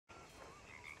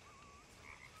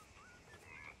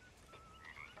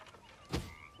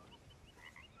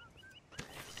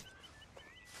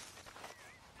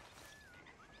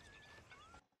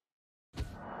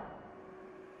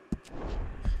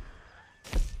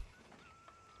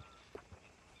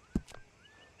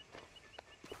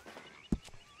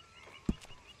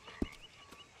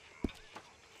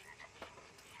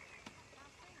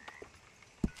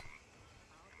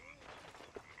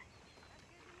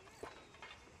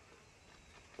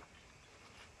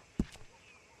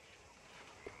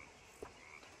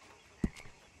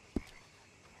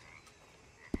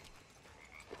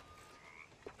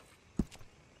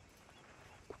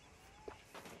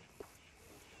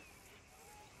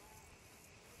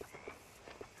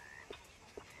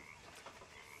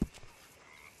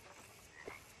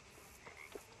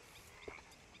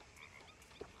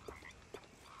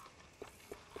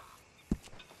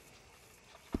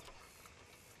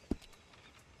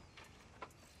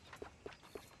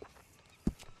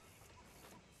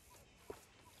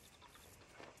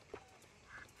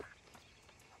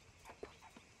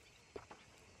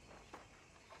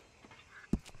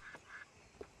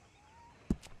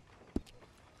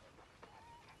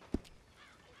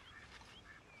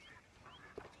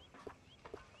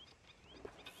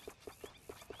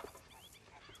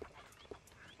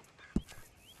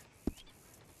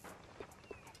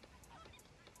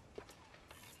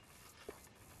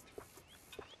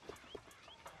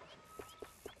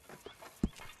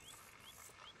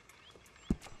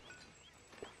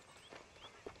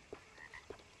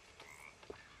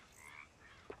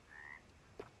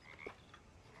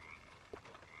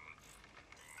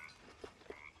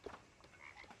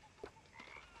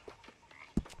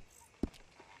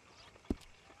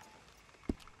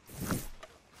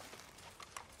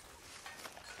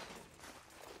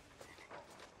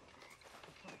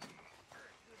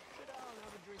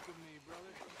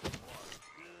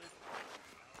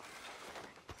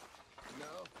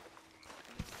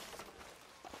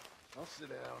I'll sit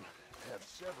down, have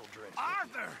several drinks.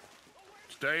 Arthur!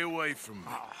 Stay away from me.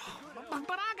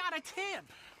 But I got a tip.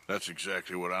 That's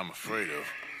exactly what I'm afraid of.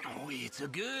 Oh, it's a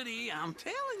goodie, I'm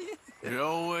telling you. It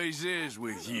always is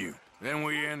with you. Then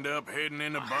we end up heading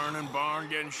in a burning barn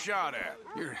getting shot at.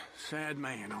 You're a sad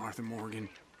man, Arthur Morgan.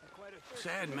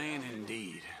 Sad man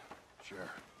indeed. Sure.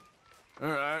 All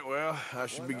right, well, I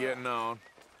should be getting on.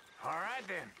 All right,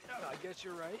 then. I guess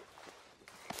you're right.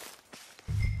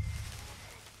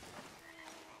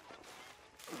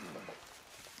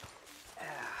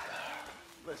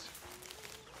 Listen.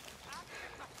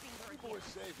 Boys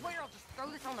saved me. Wait, I'll just throw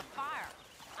this on the fire.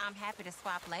 I'm happy to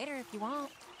swap later if you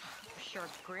want. I'm sure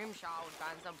Grimshaw would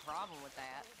find some problem with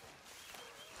that.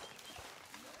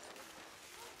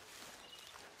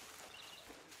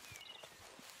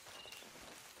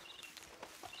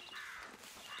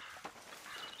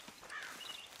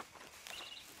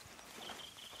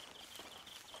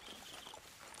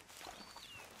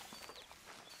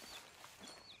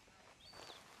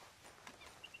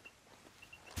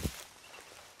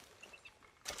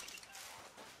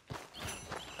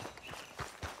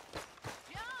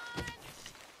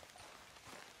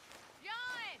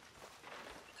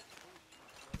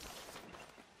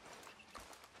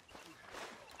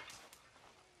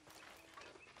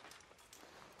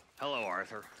 Hello,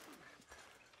 Arthur.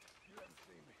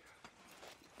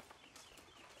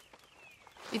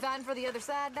 You fighting for the other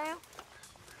side now?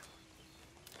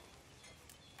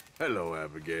 Hello,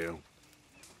 Abigail.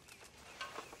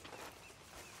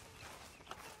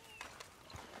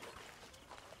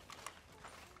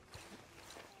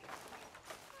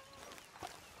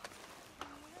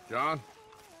 John,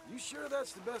 You sure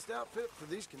that's the best outfit for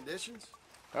these conditions?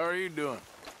 how are you doing?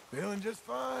 Feeling just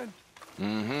fine.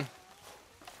 Mm-hmm.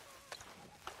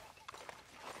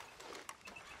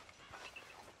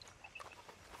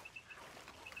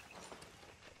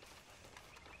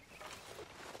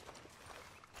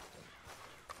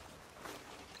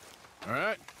 All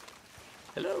right.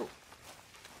 Hello.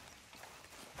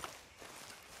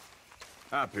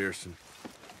 Hi, Pearson.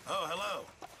 Oh, hello.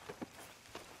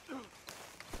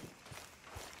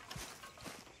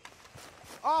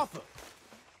 Arthur,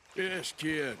 Yes,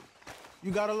 kid.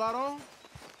 you got a lot on?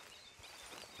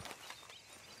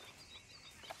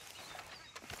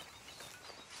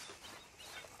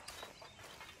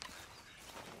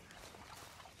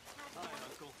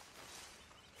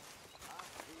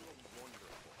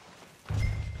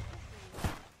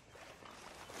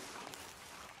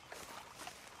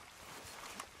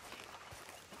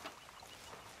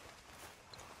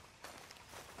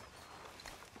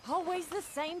 Always the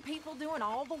same people doing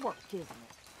all the work, isn't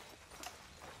it?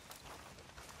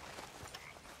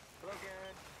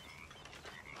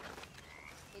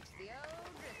 It's the old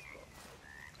Driscoll.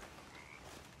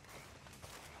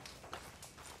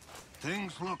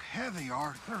 Things look heavy,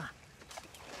 Arthur.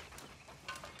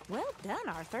 Well done,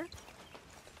 Arthur.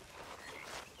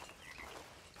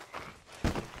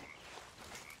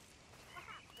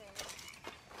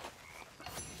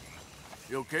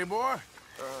 You okay, boy?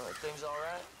 Things all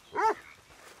right?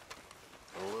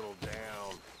 A little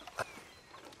down.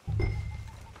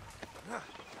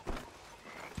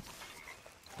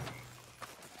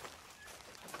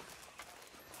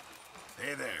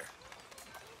 Hey there.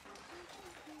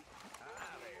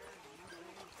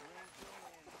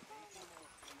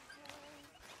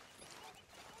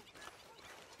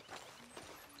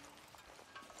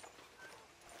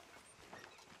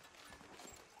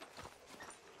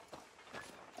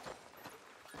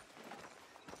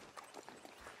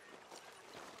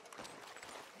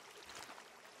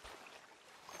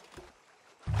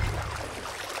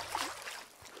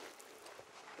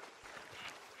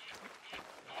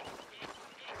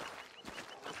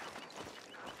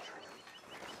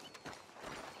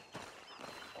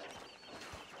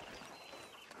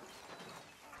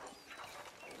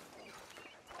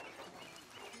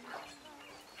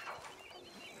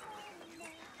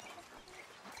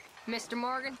 Mr.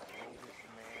 Morgan?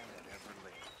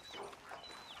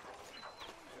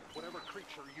 Whatever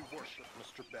creature you worship,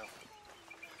 Mr. Bell,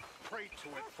 pray to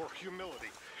it for humility.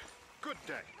 Good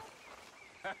day.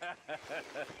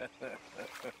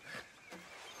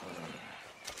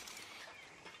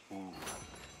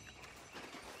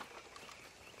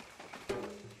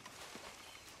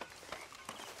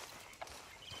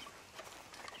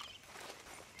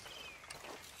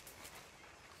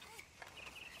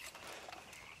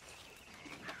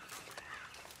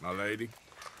 My lady,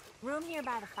 Room here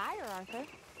by the fire, Arthur.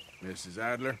 Mrs.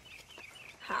 Adler.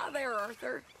 Hi there,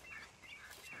 Arthur.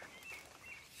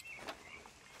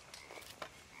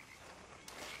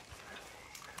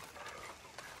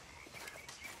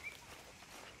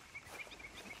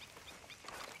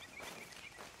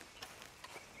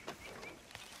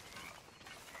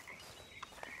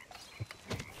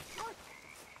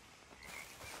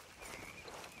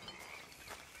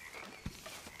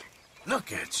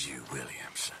 Look at you,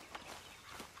 Williamson.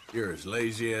 You're as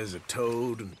lazy as a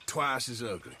toad and twice as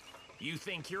ugly. You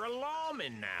think you're a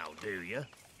lawman now, do you?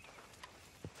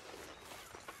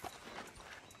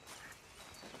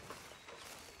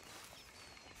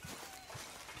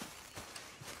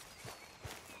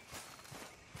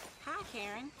 Hi,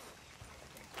 Karen.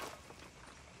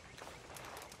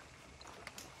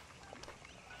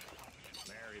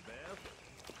 Mary Beth?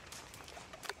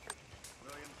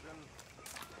 Williamson.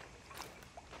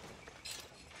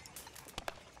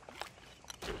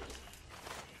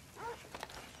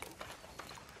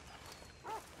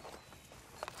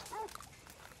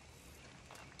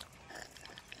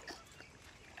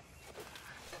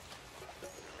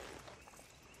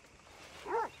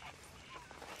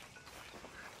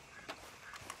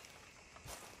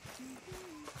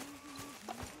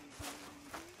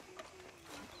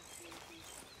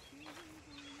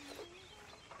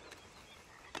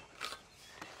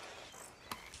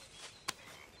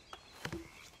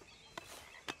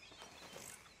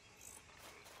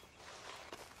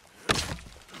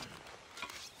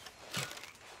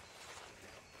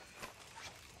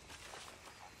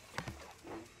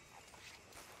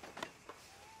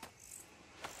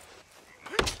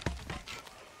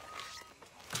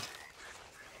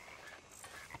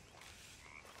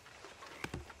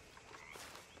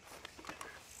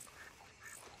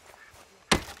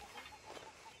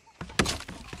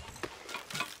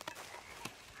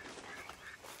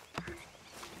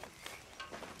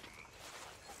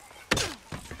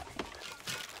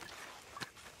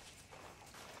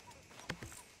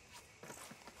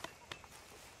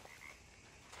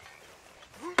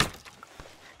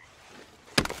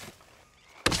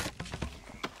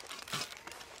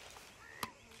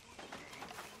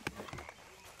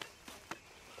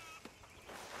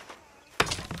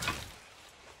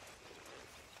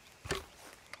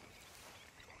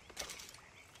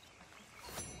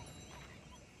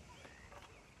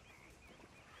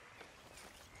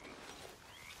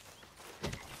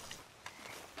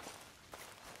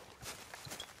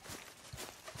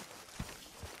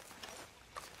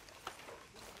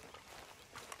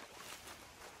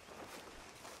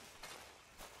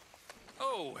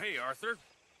 Oh, hey, Arthur.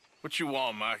 What you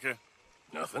want, Micah?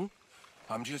 Nothing.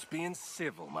 I'm just being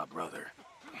civil, my brother.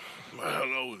 Well,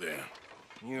 hello then.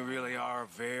 You really are a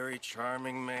very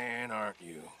charming man, aren't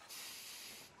you?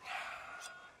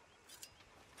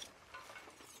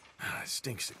 It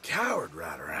stinks of coward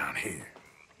right around here.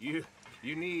 You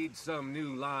need some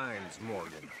new lines,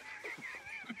 Morgan.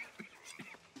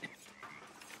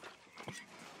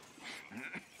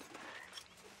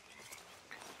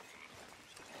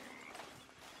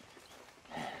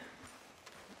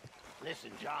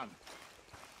 Listen, John.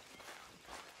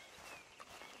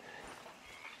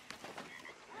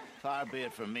 Far be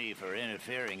it from me for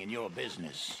interfering in your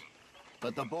business.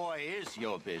 But the boy is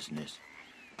your business.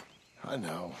 I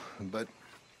know, but...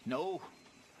 No.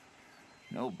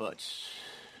 No buts.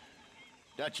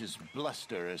 Dutch's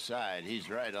bluster aside, he's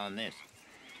right on this.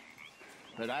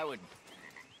 But I would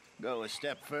go a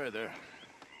step further.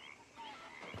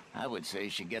 I would say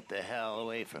she get the hell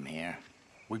away from here.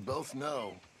 We both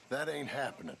know that ain't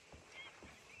happening.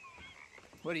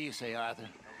 What do you say, Arthur?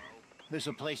 This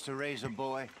a place to raise a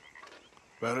boy?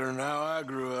 Better than how I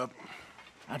grew up.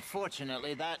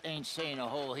 Unfortunately, that ain't saying a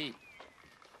whole heap.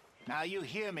 Now you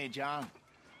hear me, John.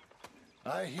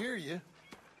 I hear you,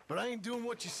 but I ain't doing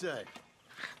what you say.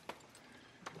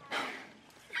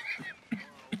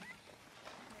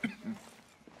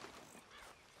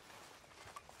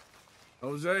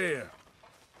 Hosea.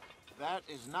 That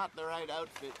is not the right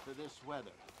outfit for this weather.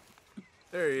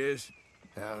 There he is.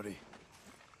 Howdy.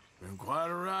 Been quite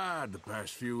a ride the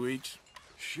past few weeks.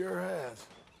 Sure has.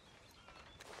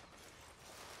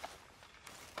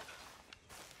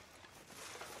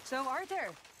 So, Arthur,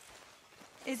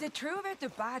 is it true about the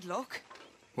bad luck?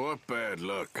 What bad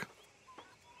luck?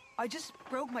 I just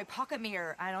broke my pocket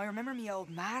mirror, and I remember me old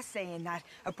ma saying that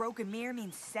a broken mirror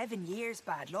means 7 years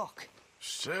bad luck.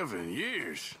 7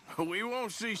 years? We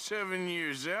won't see 7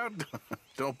 years out.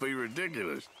 Don't be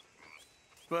ridiculous.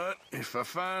 But if I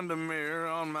find a mirror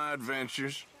on my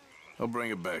adventures, I'll bring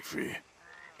it back for you.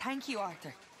 Thank you,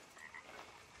 Arthur.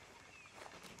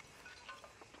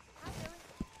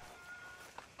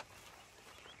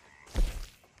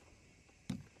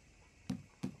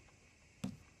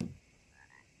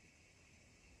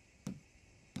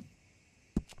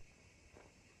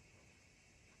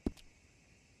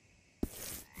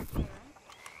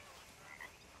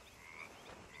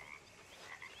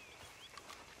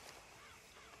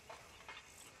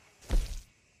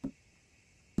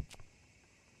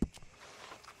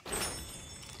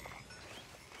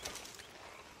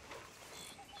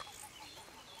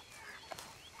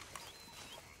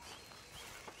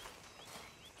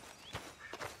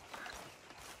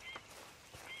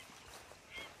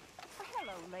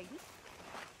 Hello, lady.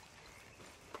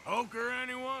 Poker,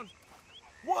 anyone?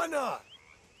 Why not?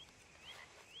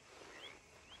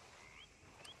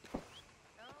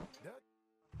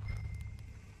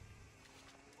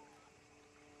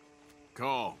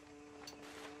 Call.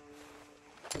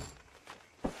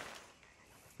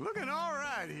 Looking all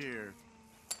right here.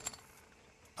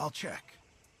 I'll check.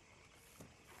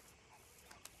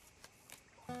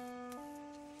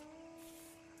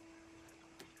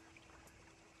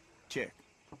 Check.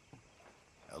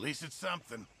 At least it's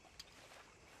something.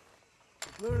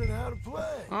 Learning how to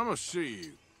play. I'ma see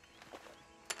you.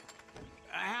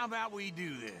 How about we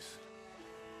do this?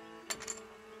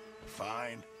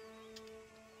 Fine.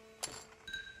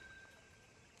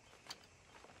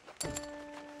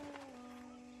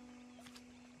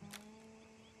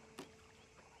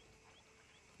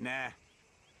 Nah.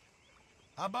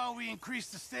 How about we increase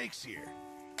the stakes here?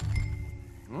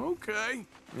 Okay.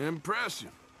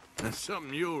 Impressive. That's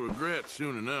something you'll regret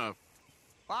soon enough.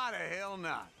 Why the hell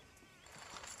not?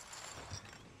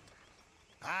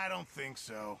 I don't think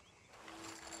so.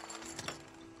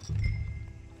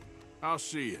 I'll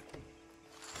see you.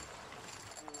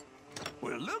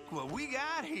 Well, look what we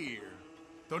got here.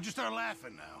 Don't you start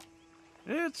laughing now.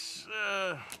 It's,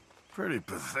 pretty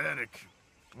pathetic.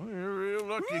 We're real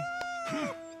lucky.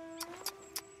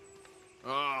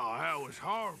 Oh, that was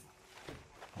horrible.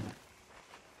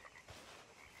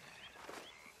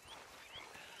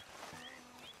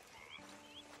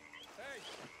 Hey,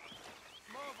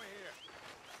 come over here.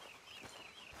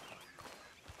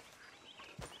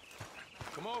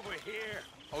 Come over here,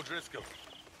 O'Driscoll.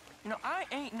 You know, I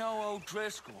ain't no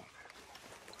O'Driscoll.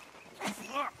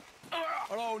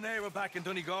 Our old neighbor back in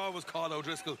Donegal was called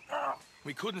O'Driscoll.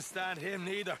 We couldn't stand him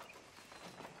neither.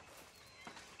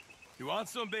 You want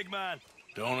some, big man?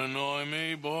 Don't annoy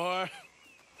me, boy.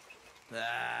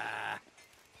 Ah.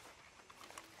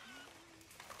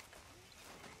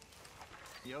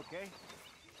 You okay?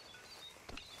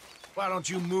 Why don't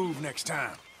you move next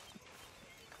time?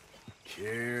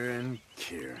 Kieran.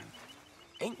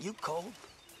 Ain't you cold?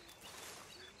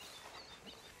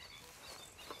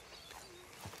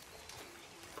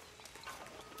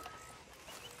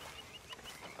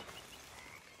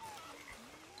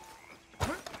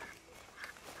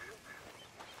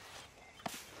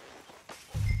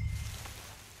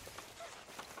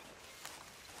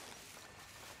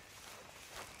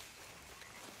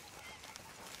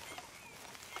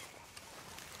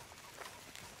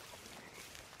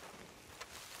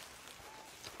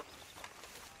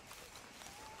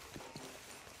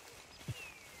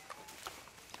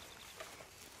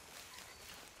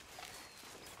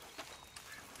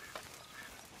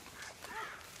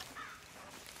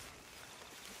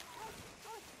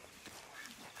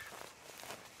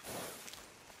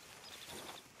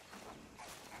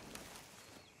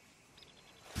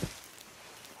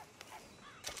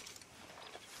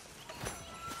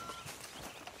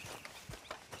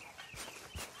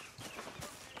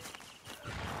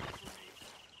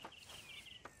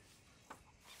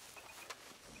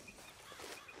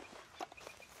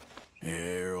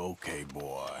 You're okay,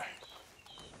 boy.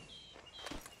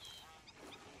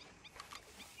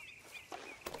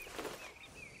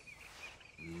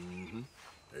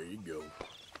 There you go.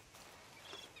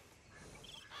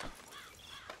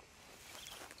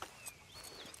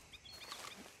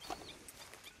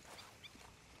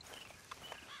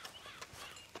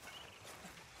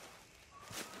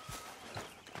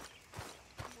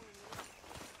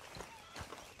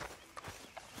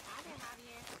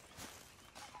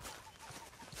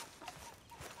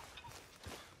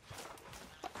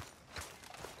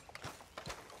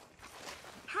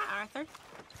 Hi, Arthur.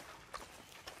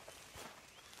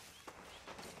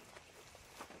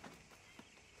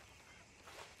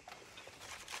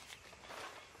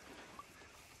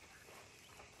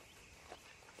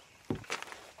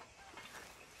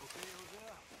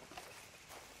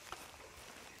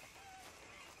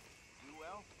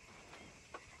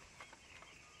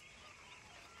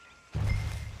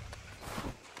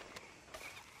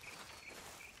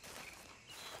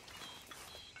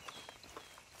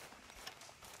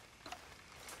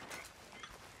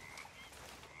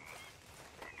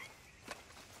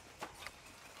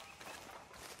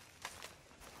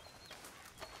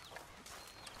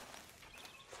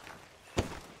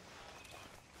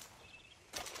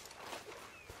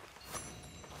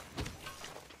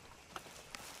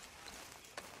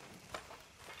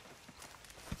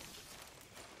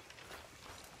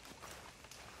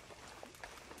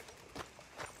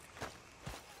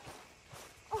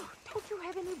 Don't you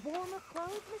have any warmer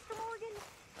clothes, Mr. Morgan?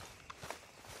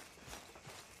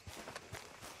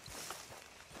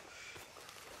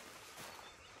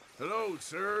 Hello,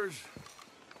 sirs.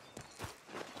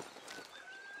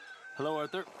 Hello,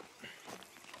 Arthur.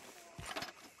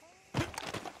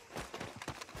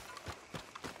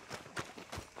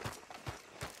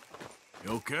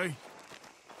 You okay?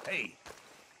 Hey,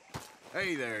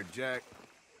 Hey there, Jack.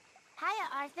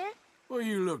 Hiya, Arthur. What are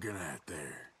you looking at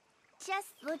there? Just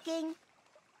looking.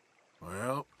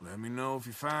 Well, let me know if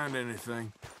you find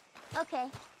anything. Okay.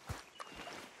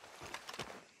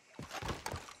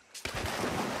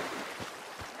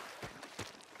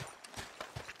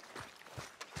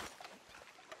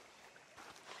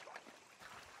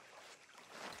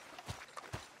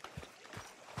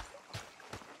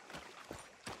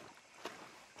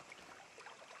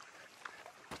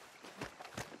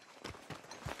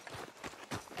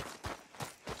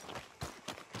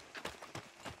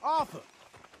 Arthur,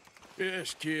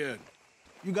 Yes, kid.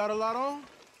 you got a lot on?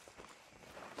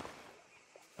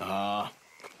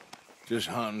 Just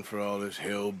hunting for all this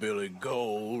hillbilly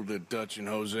gold that Dutch and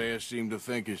Hosea seem to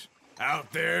think is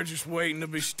out there just waiting to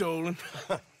be stolen.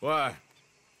 Why?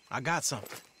 I got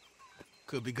something.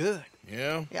 Could be good.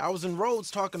 Yeah? Yeah, I was in Rhodes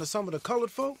talking to some of the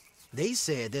colored folk. They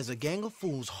said there's a gang of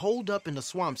fools holed up in the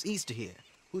swamps east of here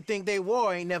who think they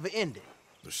war ain't never ended.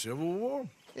 The Civil War?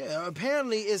 Yeah,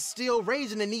 apparently it's still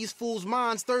raging in these fools'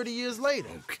 minds 30 years later.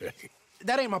 Okay.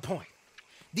 That ain't my point.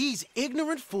 These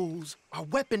ignorant fools are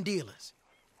weapon dealers.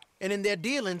 And in their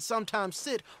dealings sometimes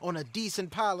sit on a decent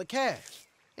pile of cash.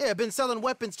 Yeah, been selling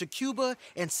weapons to Cuba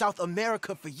and South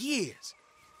America for years.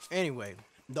 Anyway,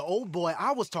 the old boy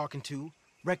I was talking to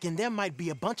reckoned there might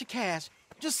be a bunch of cash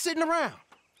just sitting around.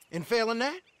 And failing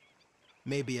that,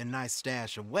 maybe a nice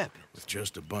stash of weapons. With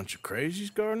just a bunch of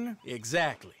crazies guarding it?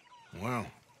 Exactly. Well,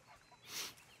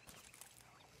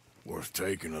 worth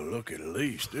taking a look at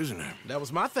least, isn't it? That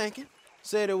was my thinking.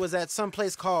 Said it was at some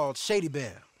place called Shady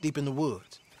Bell, deep in the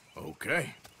woods.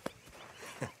 Okay.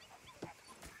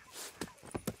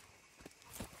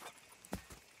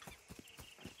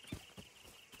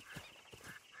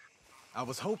 I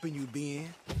was hoping you'd be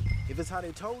in. If it's how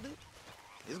they told it,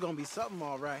 it's gonna be something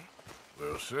all right.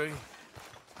 We'll see.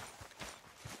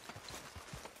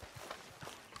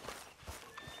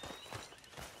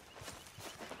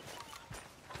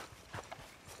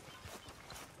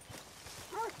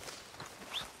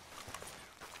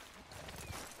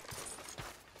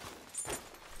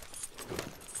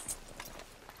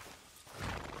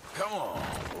 Come on,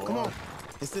 boy. Come on.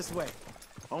 It's this way.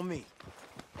 On me.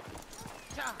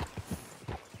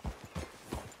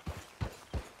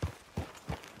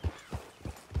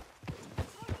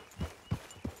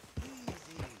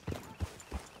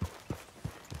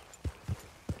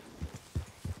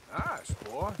 Nice,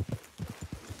 boy.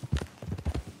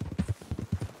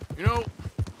 You know,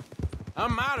 I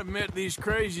might have met these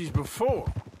crazies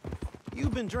before. You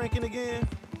been drinking again?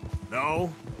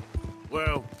 No.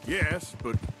 Well, yes,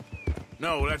 but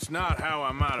no, that's not how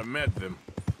I might have met them.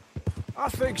 I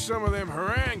think some of them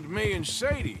harangued me and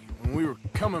Sadie when we were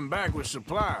coming back with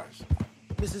supplies.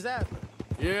 Mrs. Adler.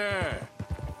 Yeah.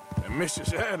 And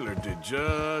Mrs. Adler did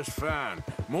just fine.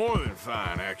 More than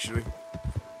fine, actually.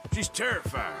 She's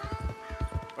terrifying.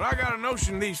 But I got a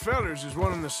notion these fellers is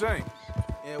one and the same.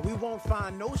 Yeah, we won't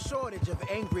find no shortage of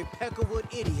angry Peckerwood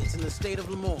idiots in the state of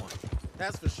Lemoyne.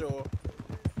 That's for sure.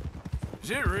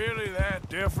 Is it really that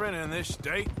different in this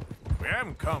state? We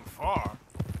haven't come far.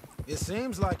 It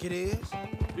seems like it is.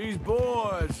 These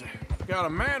boys got a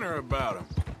manner about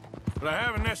them, but I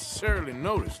haven't necessarily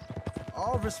noticed.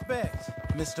 All respect,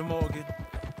 Mr. Morgan.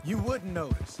 You wouldn't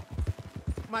notice.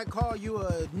 Might call you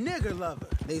a nigger lover.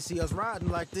 They see us riding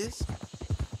like this.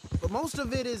 But most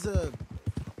of it is a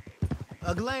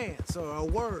glance or a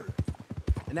word.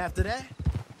 And after that,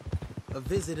 a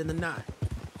visit in the night.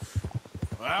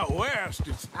 Out west,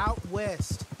 it's... Out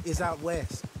west is out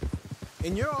west.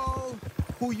 And you're all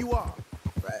who you are.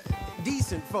 Right?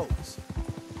 Decent folks.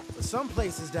 But some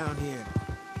places down here,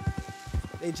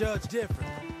 they judge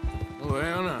different.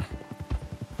 Well, now,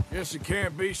 guess it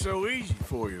can't be so easy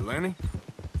for you, Lenny.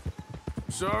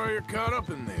 Sorry you're caught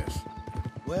up in this.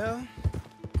 Well,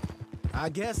 I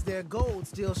guess their gold's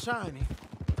still shining,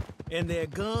 and their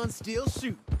guns still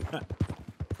shoot.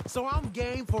 So I'm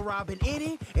game for robbing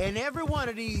any and every one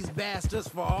of these bastards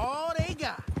for all they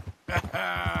got.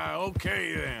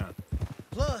 Okay, then.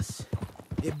 Plus,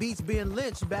 it beats being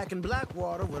lynched back in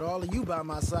Blackwater with all of you by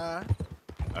my side.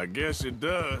 I guess it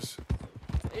does.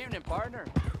 Evening, partner.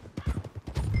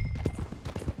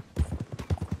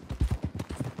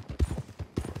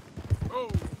 Oh.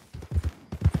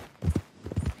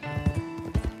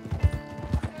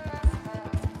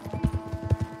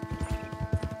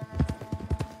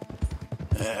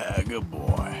 Ah, good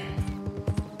boy.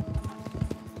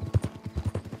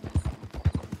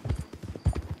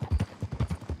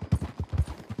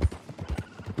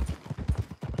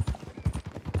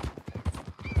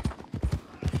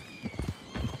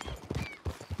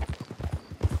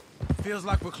 Feels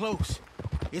like we're close.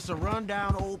 It's a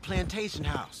rundown old plantation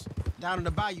house, down in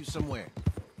the bayou somewhere.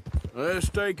 Let's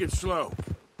take it slow.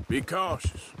 Be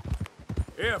cautious.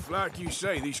 If, like you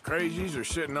say, these crazies are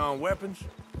sitting on weapons,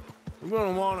 we're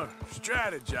gonna want to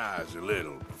strategize a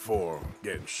little before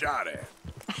getting shot at.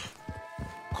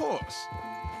 Of course.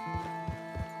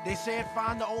 They said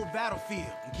find the old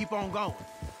battlefield and keep on going.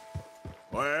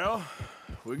 Well,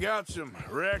 we got some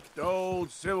wrecked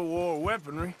old Civil War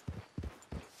weaponry.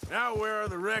 Now where are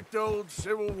the wrecked old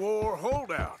Civil War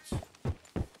holdouts?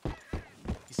 You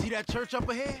see that church up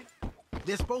ahead?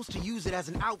 They're supposed to use it as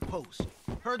an outpost.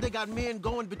 Heard they got men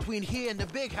going between here and the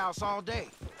big house all day.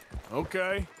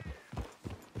 Okay.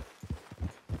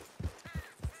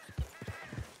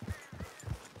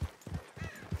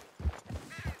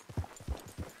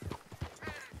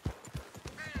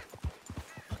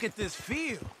 Look at this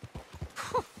field.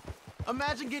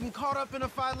 Imagine getting caught up in a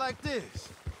fight like this.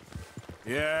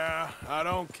 Yeah, I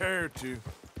don't care to.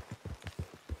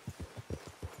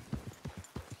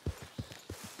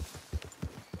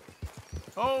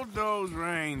 Hold those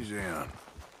reins in.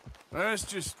 Let's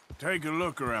just take a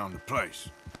look around the place.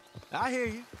 I hear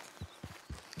you.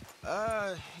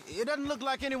 It doesn't look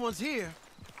like anyone's here.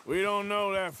 We don't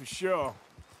know that for sure.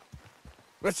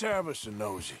 Let's have us a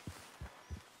nosy.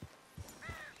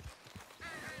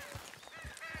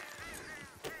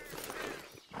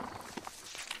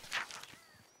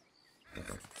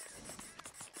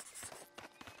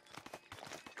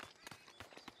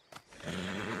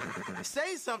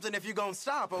 Say something if you're gonna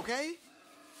stop, okay?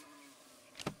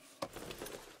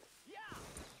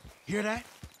 Hear that?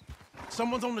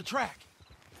 Someone's on the track.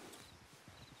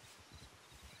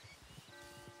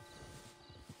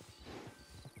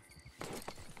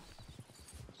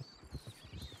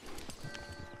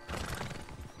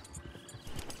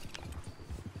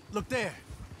 Look there,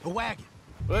 a wagon.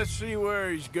 Let's see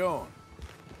where he's going.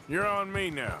 You're on me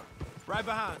now. Right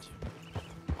behind you.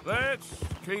 Let's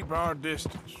keep our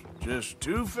distance. Just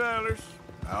two fellers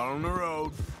out on the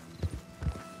road.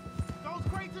 Those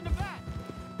crates in the back,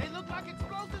 they look like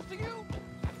explosives to you?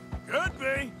 Could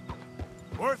be.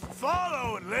 Worth a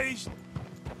follow, at least.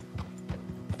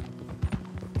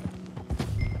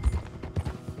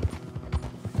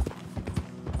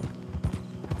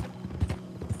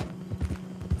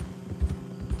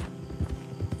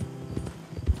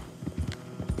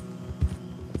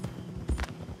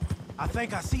 I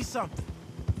think I see something.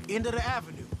 End of the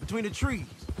avenue, between the trees.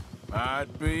 Might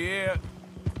be it.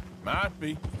 Might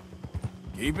be.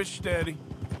 Keep it steady.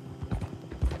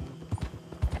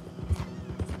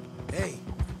 Hey,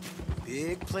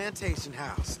 big plantation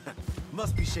house.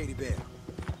 Must be Shady Belle.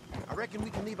 I reckon we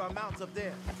can leave our mounts up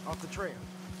there, off the trail.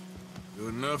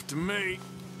 Good enough to me.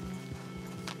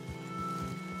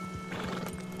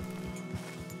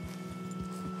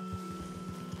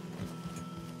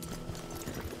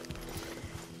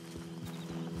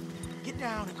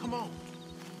 down and come on.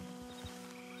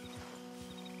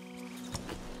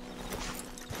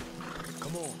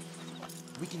 Come on.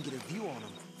 We can get a view on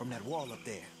them from that wall up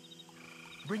there.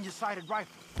 Bring your sighted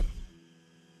rifle.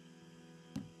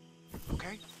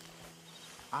 Okay?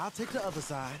 I'll take the other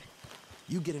side.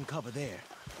 You get in cover there.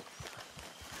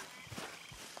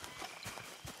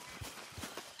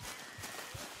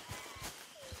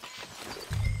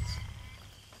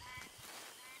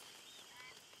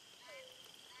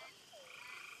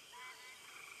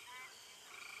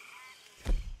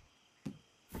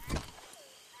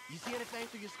 You see anything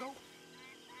through your scope?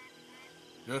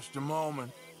 Just a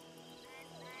moment.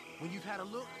 When you've had a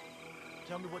look,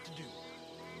 tell me what to do.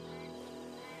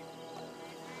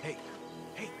 Hey,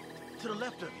 to the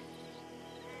left of you.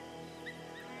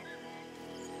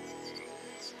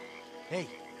 Hey,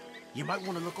 you might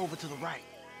want to look over to the right.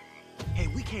 Hey,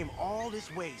 we came all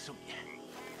this way, so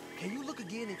can you look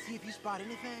again and see if you spot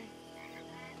anything?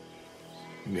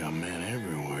 You got men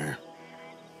everywhere.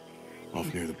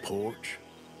 Off near the porch.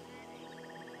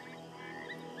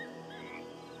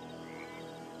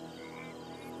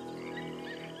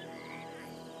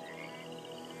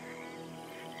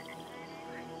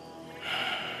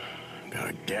 Got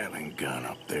a Gatling gun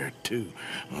up there, too.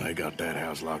 Well, they got that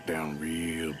house locked down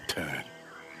real tight.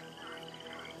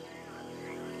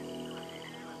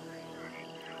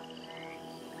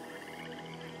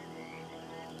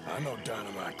 I know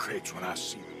dynamite crates when I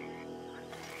see them.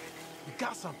 You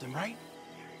got something, right?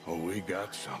 Oh, we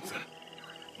got something.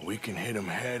 We can hit them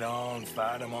head on,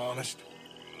 fight them honest.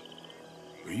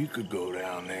 Or you could go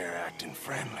down there acting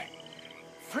friendly.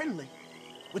 Friendly?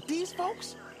 With these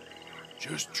folks?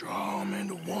 Just draw them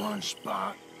into one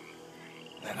spot,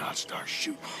 then I'll start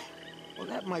shooting. Well,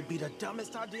 that might be the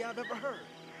dumbest idea I've ever heard.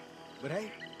 But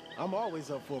hey, I'm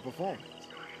always up for a performance.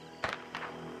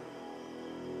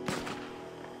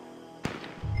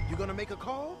 You gonna make a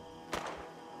call?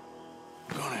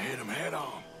 I'm gonna hit them head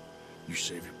on. You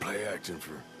save your play acting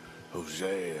for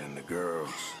Jose and the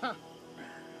girls.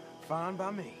 Fine by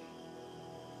me.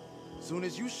 Soon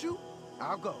as you shoot,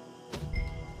 I'll go.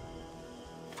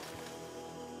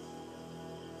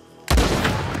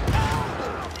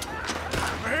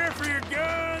 We're here for your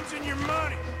guns and your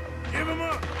money. Give them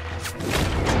up.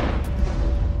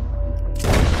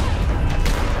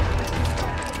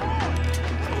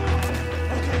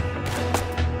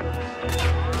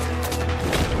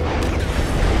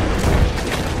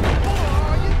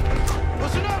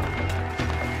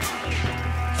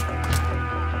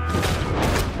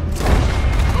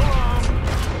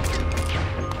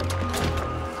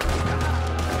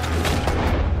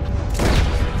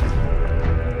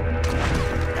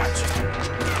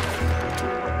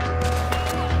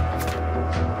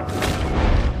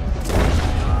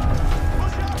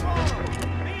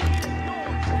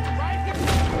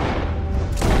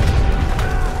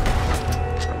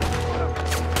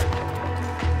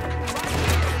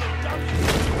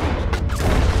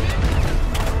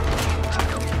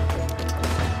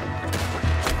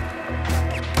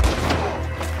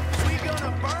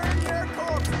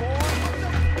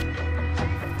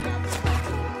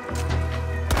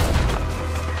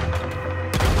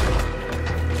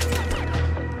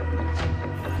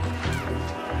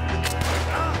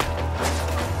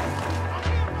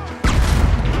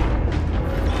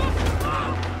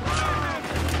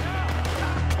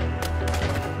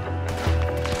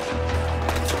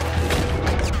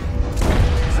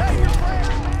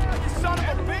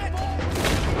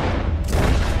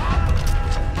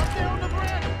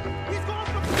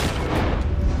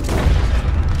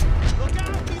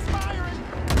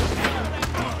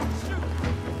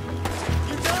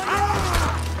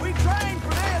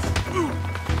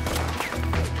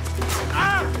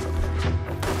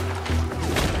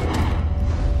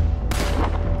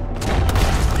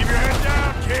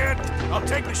 I'll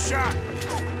take the shot.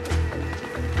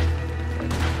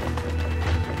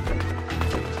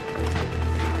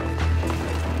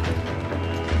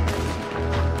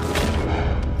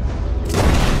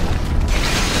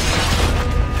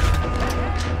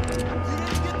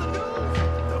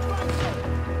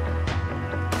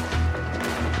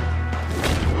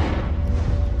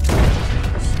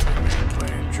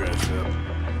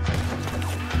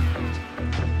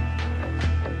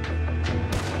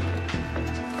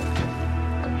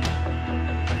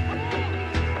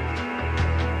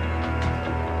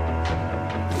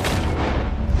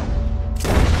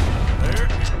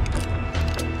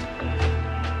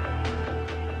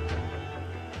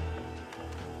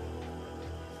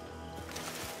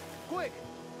 Quick!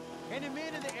 Any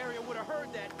men in the area would have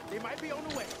heard that. They might be on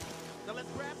the way. Now let's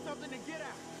grab something and get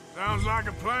out. Sounds like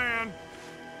a plan.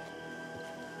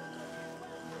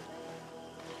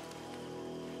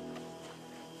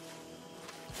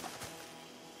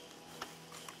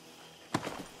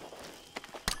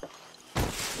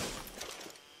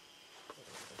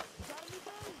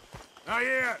 Not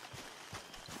yet.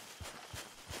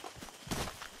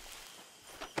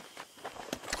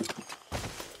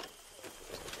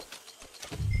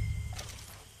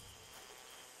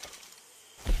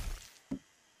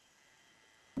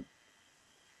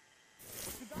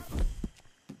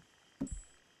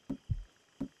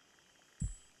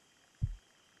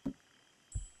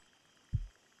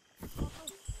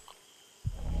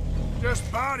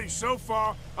 Just bodies so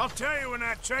far. I'll tell you when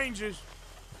that changes.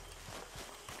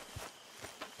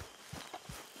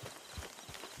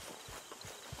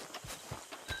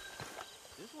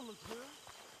 This one looks good.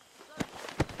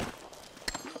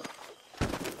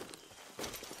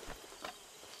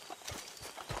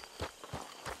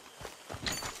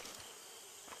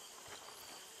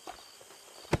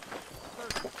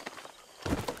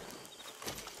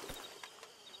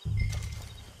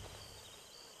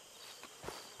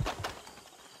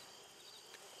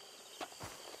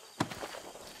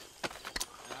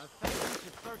 I think we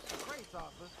should search the crates,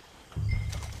 Arthur.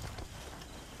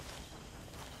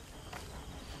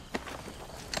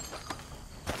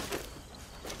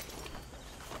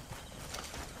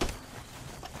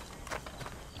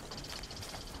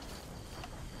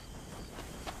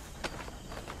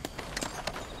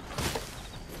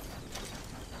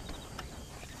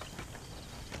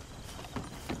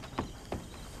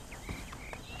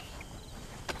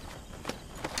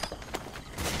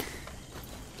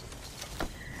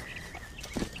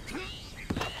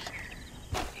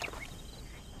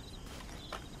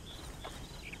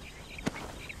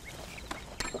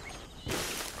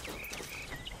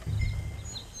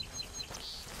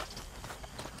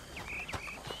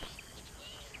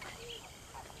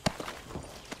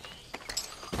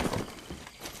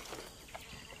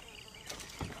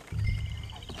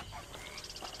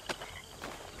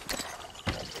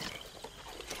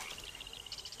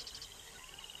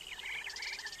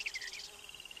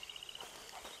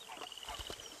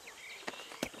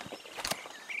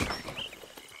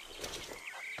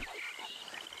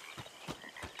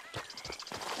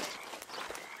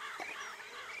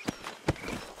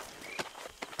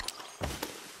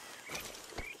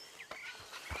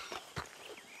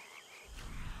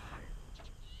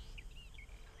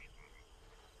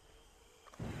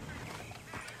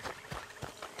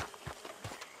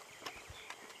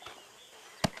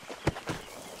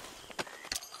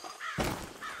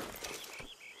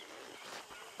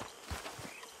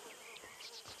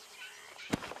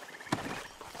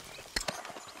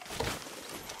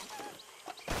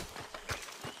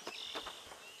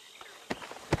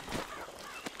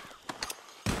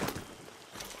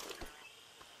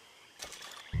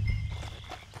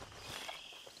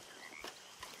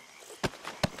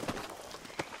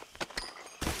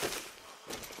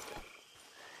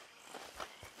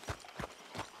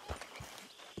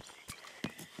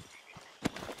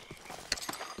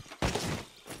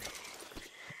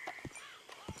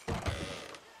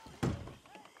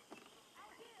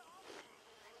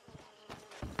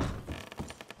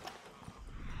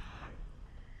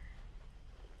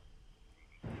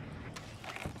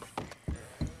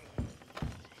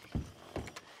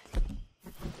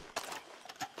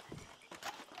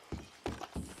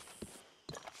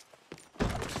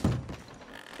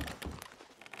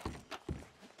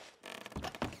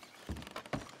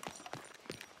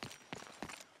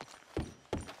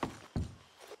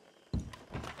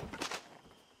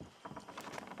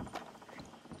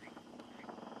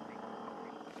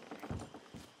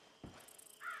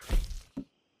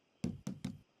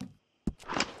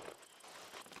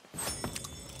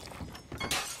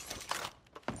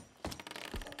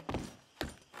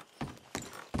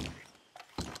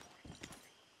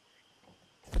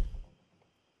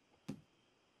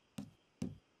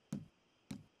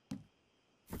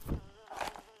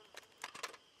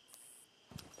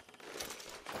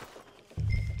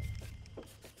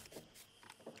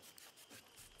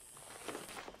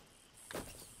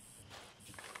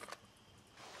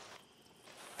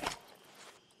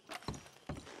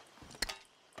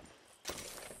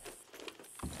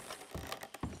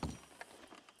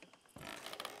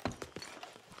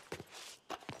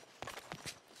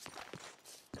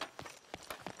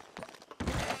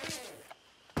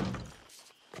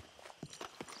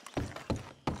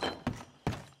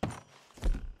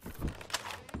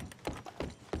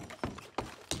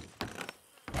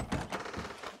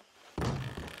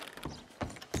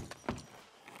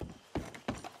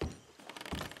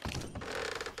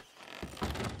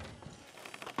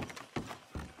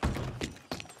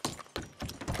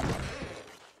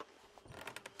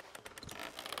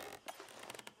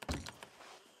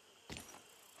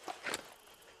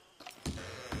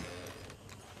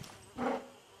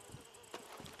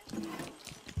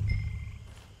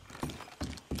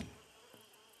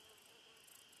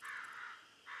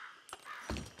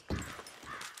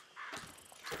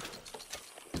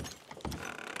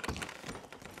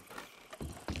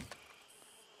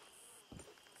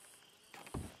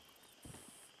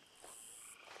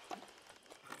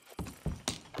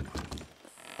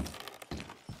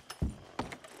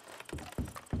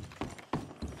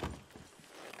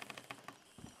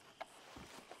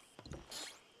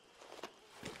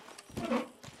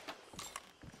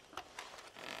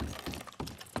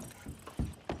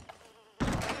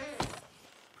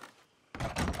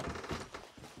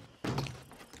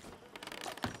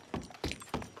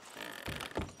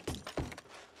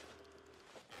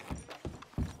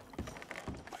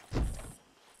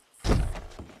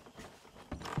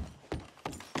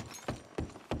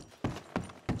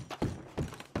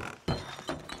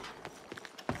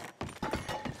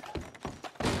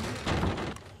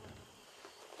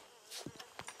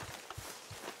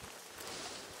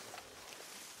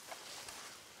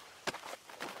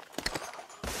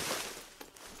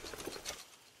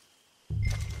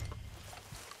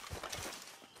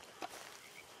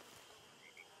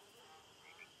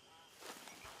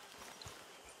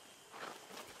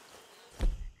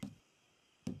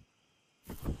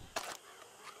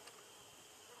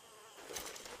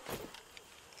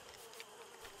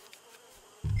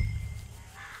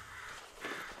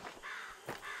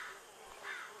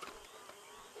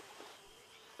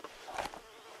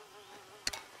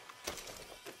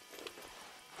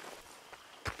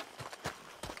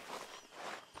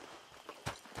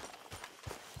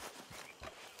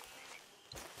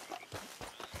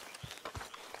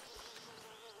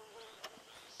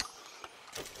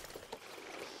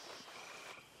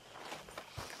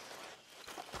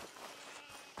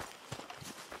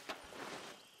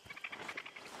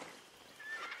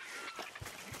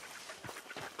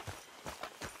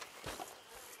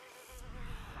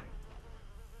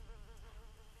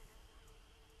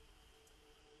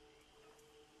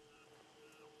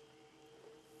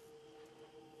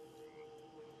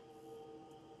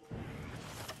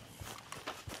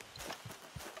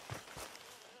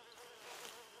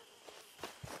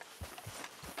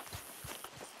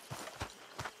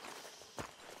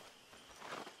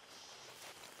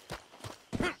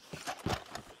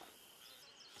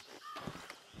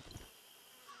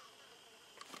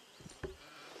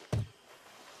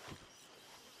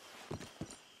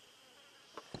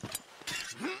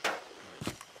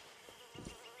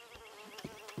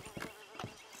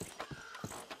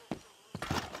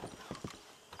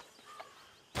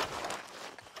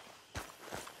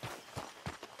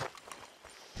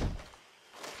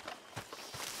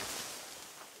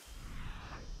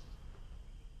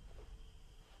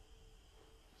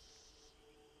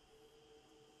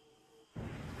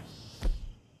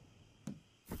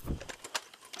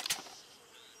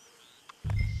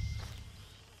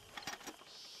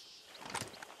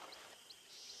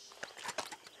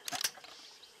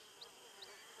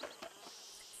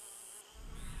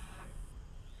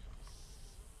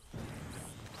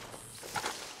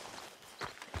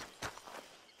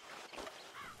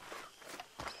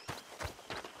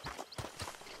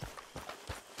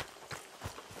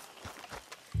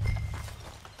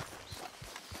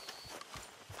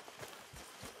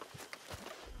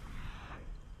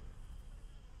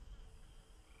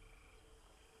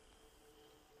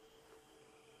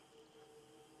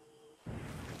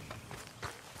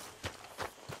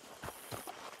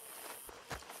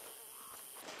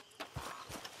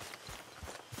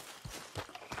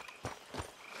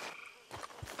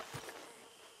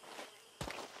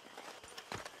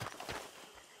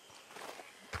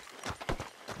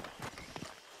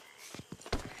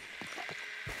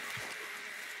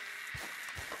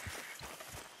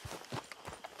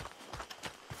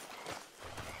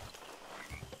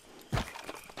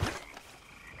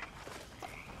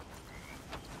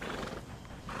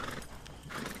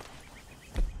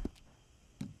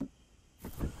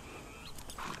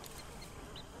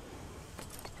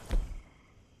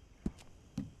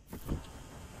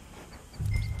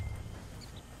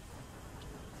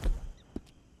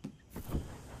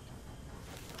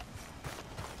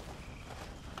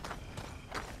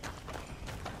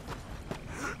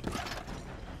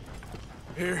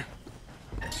 Here.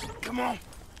 Come on.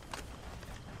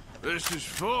 This is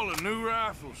full of new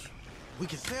rifles. We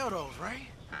can sell those, right?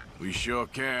 We sure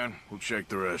can. We'll check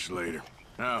the rest later.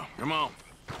 Now, come on.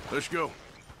 Let's go.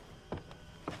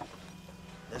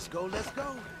 Let's go, let's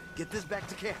go. Get this back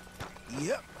to camp.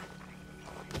 Yep.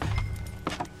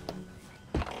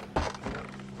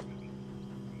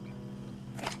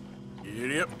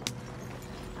 Yep.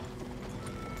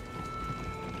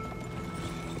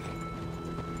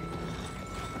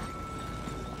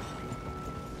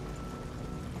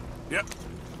 Yep.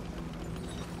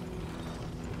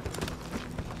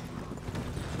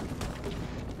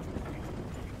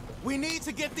 We need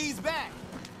to get these back.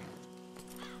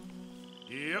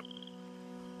 Yep.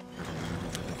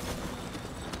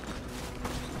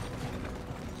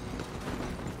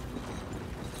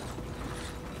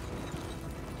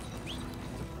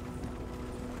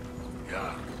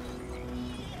 Yeah.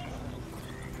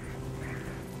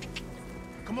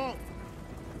 Come on.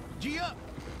 G up.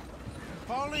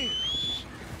 Fall in.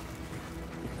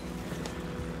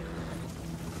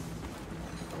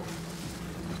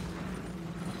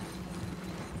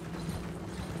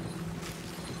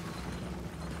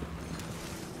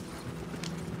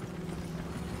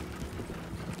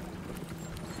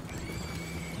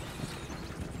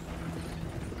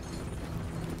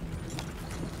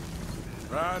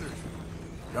 Riders,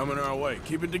 coming our way.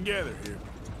 Keep it together here.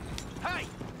 Hey!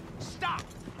 Stop!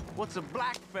 What's a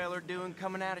black feller doing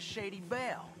coming out of Shady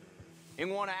Belle?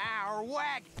 In one of our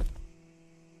wagons?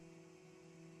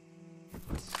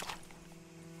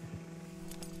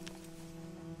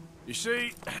 You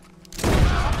see...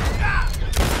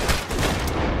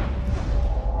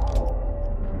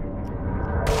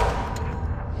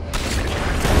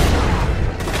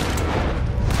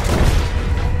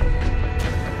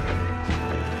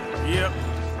 Yep.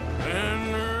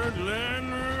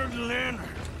 Leonard.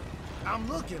 I'm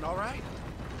looking, all right?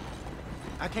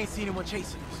 I can't see anyone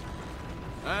chasing us.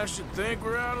 I should think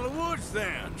we're out of the woods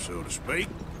then, so to speak.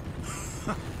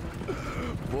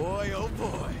 Boy, oh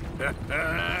boy.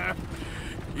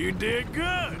 You did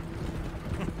good.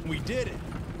 We did it.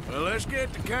 Well, let's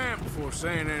get to camp before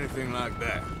saying anything like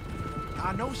that.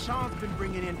 I know Sean's been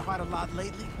bringing in quite a lot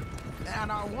lately,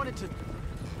 and I wanted to...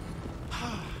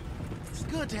 It's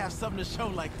good to have something to show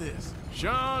like this.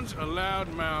 Sean's a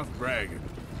loudmouth bragger.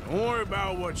 Don't worry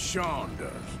about what Sean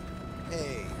does.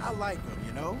 Hey, I like him,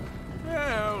 you know?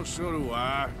 Well, so do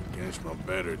I, against my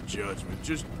better judgment.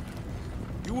 Just,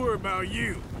 you worry about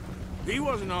you. He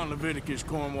wasn't on Leviticus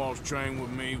Cornwall's train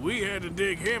with me. We had to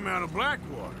dig him out of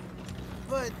Blackwater.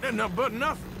 But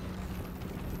nothing.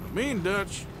 Me and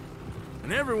Dutch,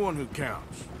 and everyone who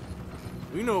counts,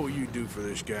 we know what you do for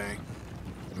this gang.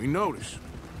 We notice.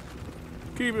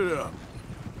 Keep it up.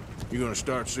 You're gonna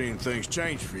start seeing things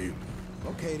change for you.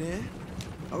 Okay, then.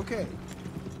 Okay.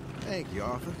 Thank you,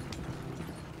 Arthur.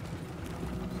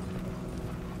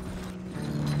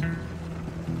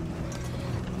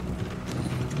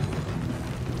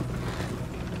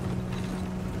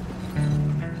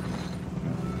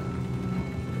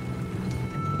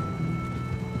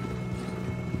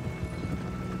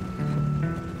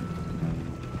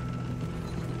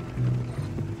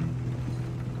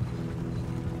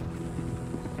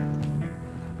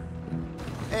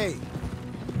 Hey,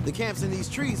 the camp's in these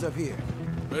trees up here.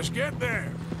 Let's get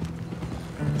there.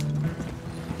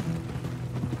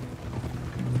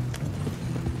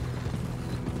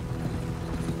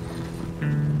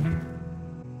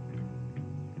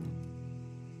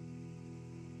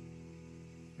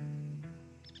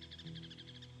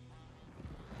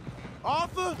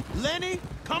 Arthur, Lenny,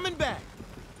 coming back.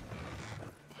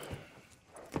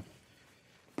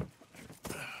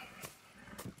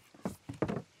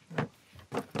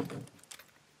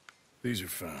 These are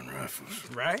fine rifles.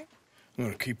 Right? I'm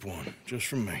gonna keep one, just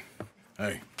for me.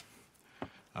 Hey,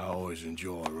 I always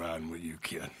enjoy riding with you,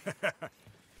 kid.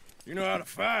 You know how to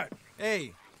fight.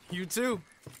 Hey, you too.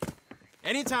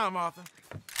 Anytime, Arthur.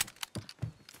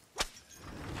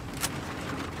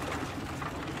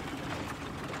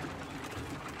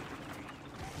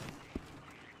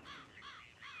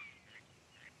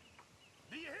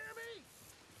 Do you hear me?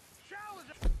 Showers.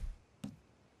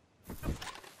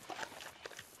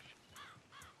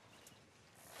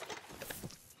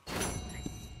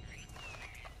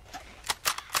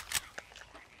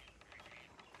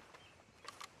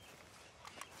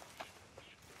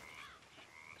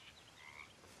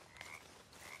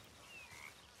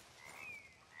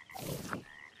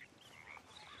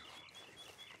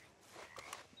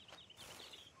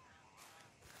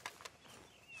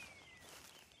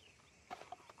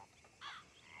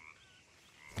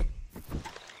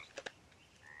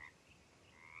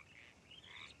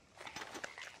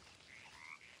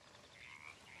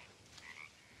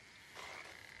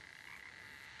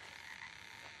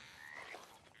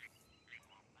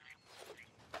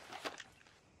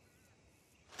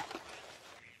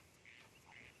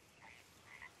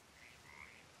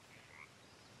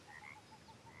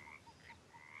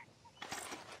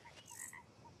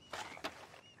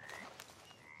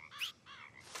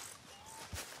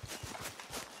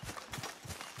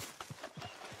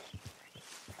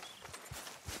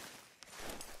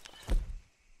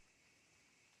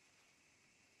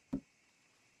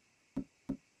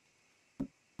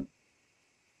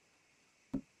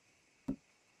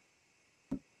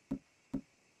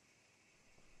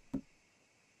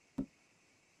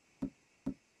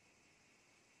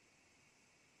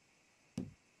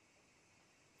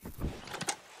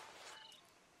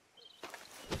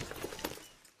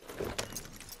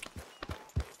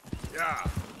 Yeah.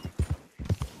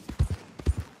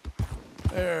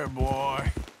 There,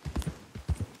 boy.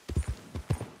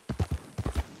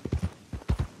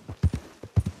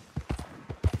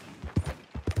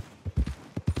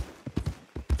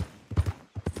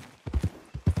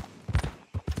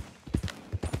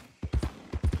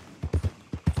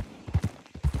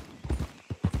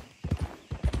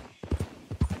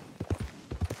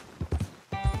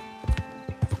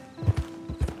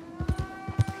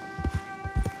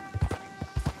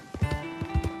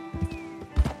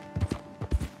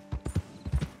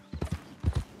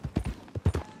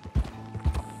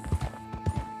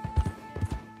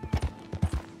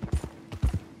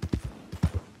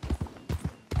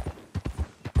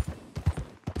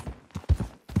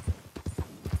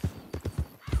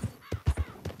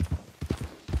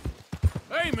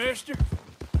 Hey, mister.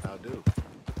 How do?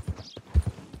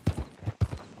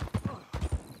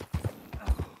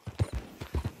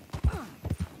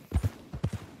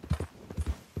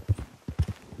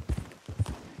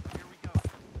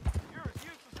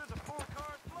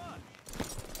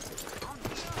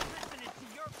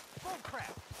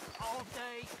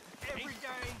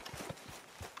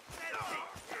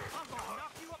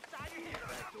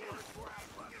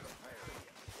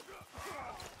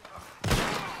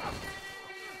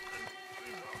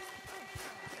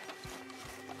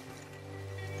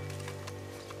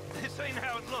 This ain't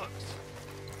how it looks.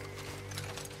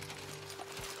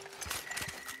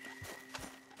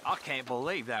 I can't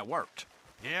believe that worked.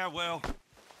 Yeah, well,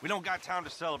 we don't got time to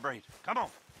celebrate. Come on.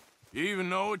 You even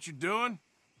know what you're doing?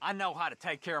 I know how to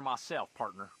take care of myself,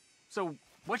 partner. So,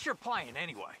 what's your plan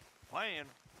anyway? Plan?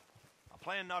 I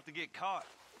plan not to get caught.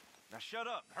 Now shut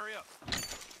up. Hurry up.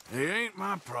 It ain't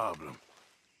my problem.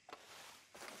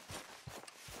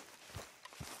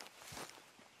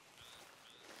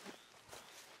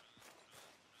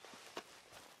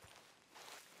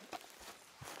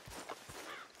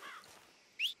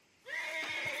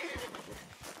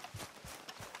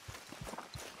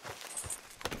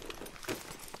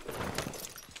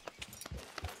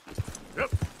 Yep.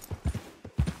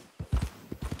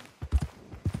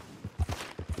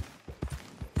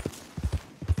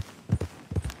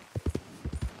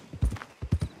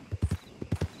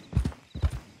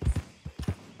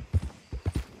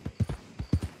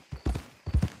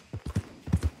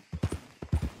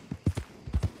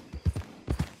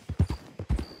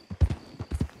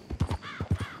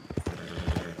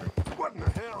 What in the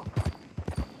hell?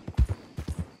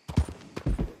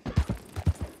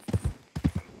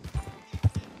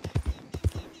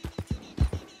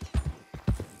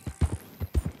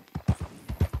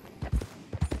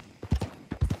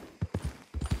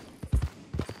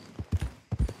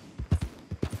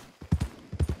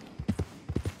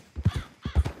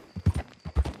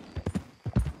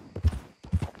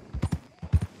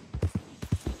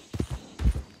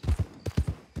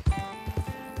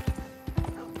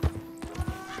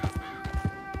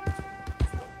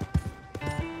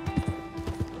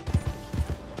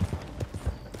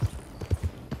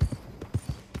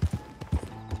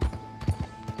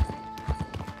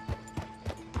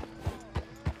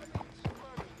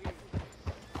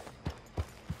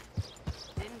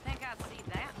 Didn't think I'd see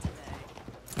that today.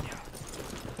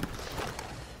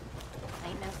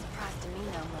 Ain't no surprise to me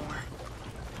no more.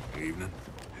 Evening.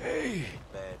 Hey.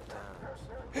 Bad times.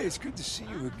 Hey, it's good to see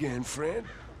you again, friend.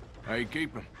 How you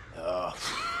keeping?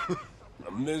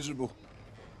 I'm miserable.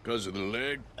 'Cause of the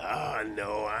leg? Ah,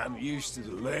 no, I'm used to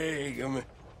the leg.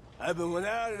 I've been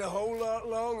without it a whole lot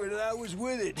longer than I was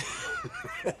with it.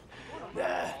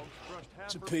 Nah,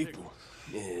 it's a people.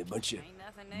 Yeah, a bunch of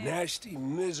nasty,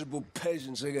 miserable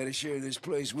peasants I gotta share this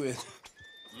place with.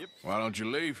 Why don't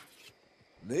you leave?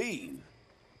 Leave?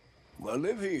 Well, I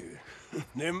live here.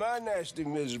 They're my nasty,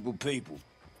 miserable people.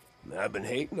 I've been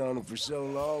hating on them for so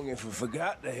long, if I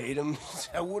forgot to hate them,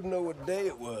 I wouldn't know what day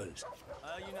it was.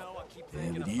 You know, I keep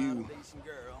Yeah, but you...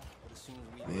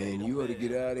 Man, you ought to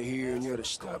get out of here and you ought to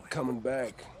stop coming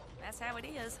back. That's how it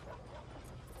is.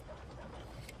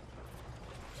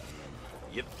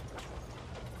 Yep.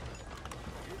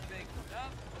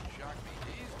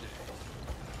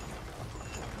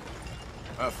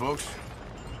 Hi, folks.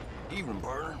 Evening,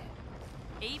 partner.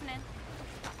 Evening.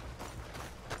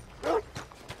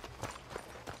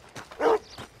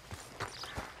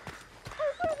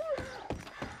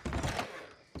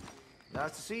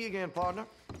 Nice to see you again, partner.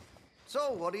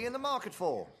 So, what are you in the market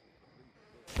for?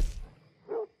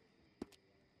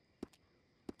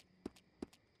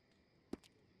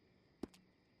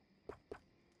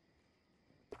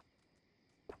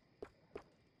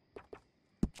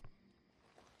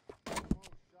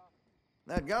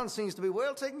 That gun seems to be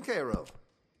well taken care of.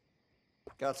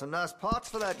 Got some nice parts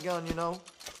for that gun, you know.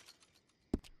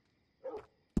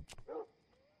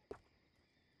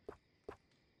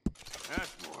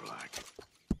 That's more like it.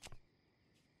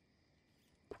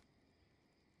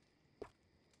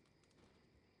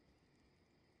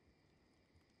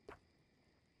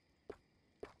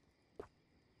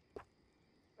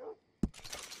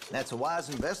 That's a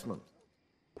wise investment.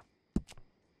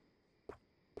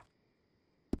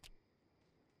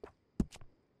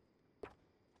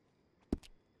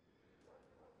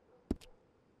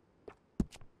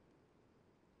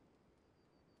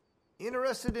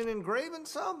 Interested in engraving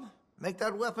some? Make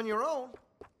that weapon your own.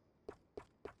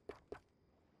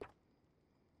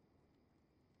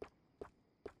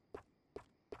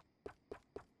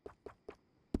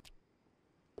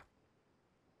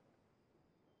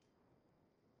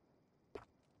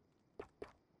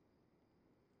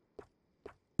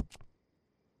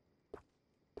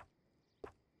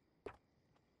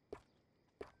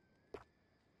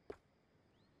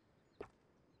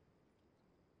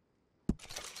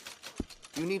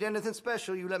 You need anything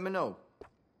special, you let me know.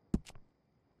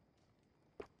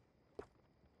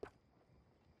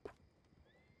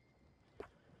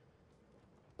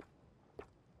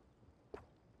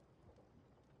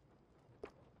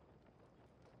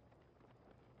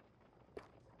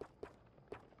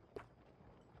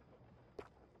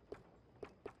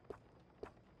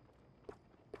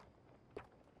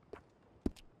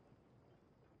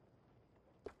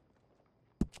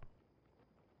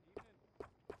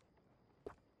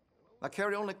 I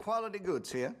carry only quality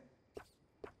goods here.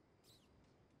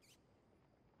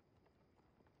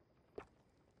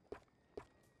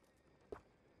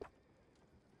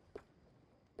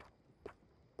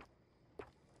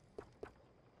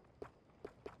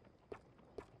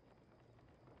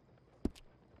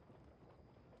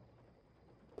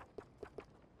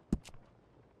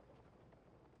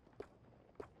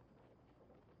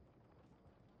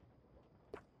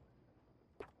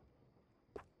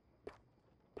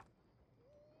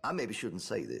 I maybe shouldn't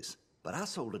say this, but I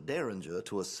sold a derringer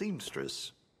to a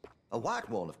seamstress. A white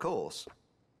one, of course.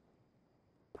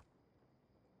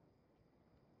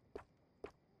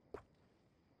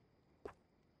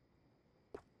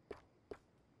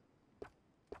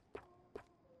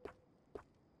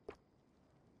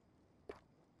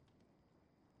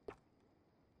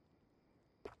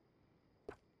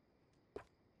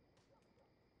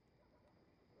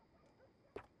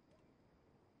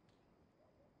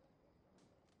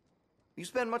 You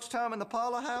spend much time in the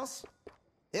parlor house?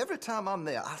 Every time I'm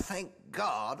there, I thank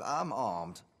God I'm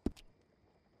armed.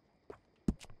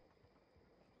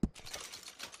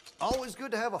 Always good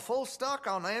to have a full stock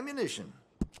on ammunition.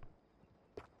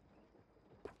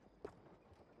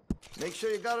 Make sure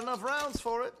you got enough rounds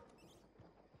for it.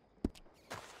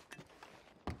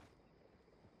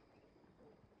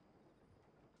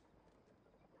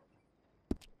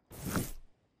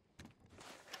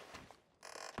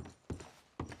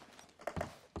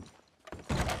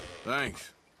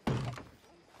 Thanks. Been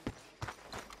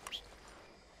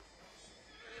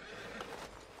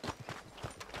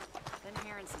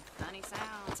hearing some funny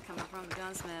sounds coming from the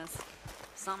gunsmiths.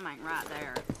 Something ain't right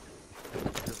there.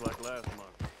 Just like last month.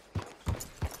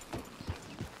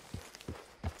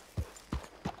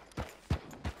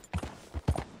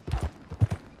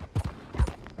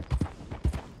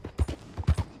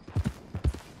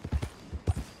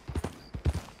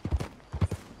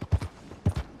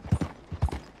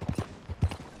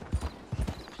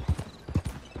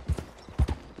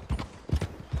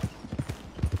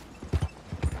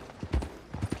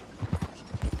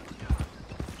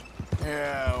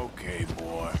 Yeah, okay,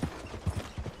 boy.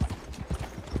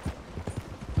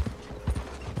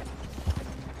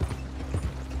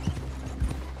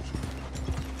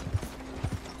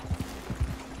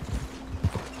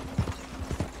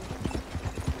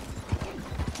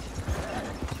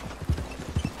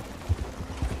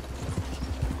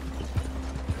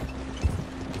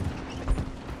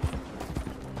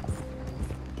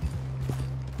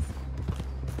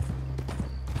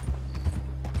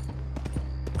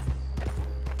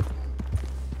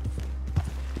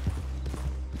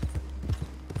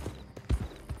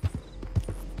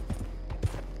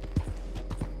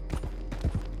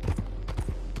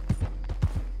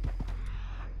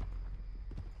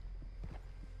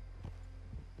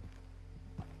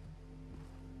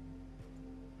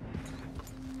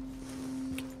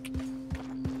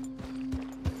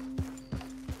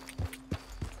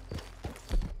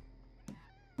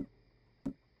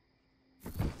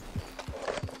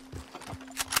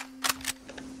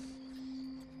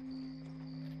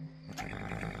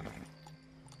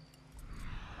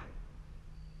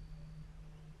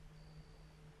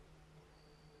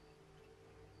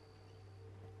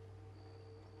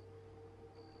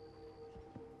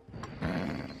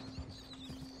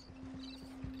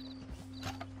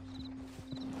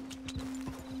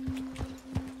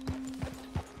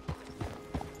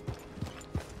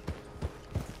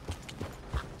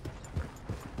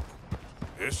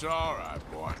 It's all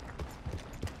right, boy.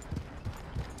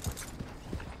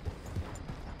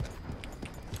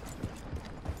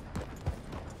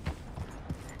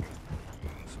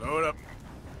 Slow it up.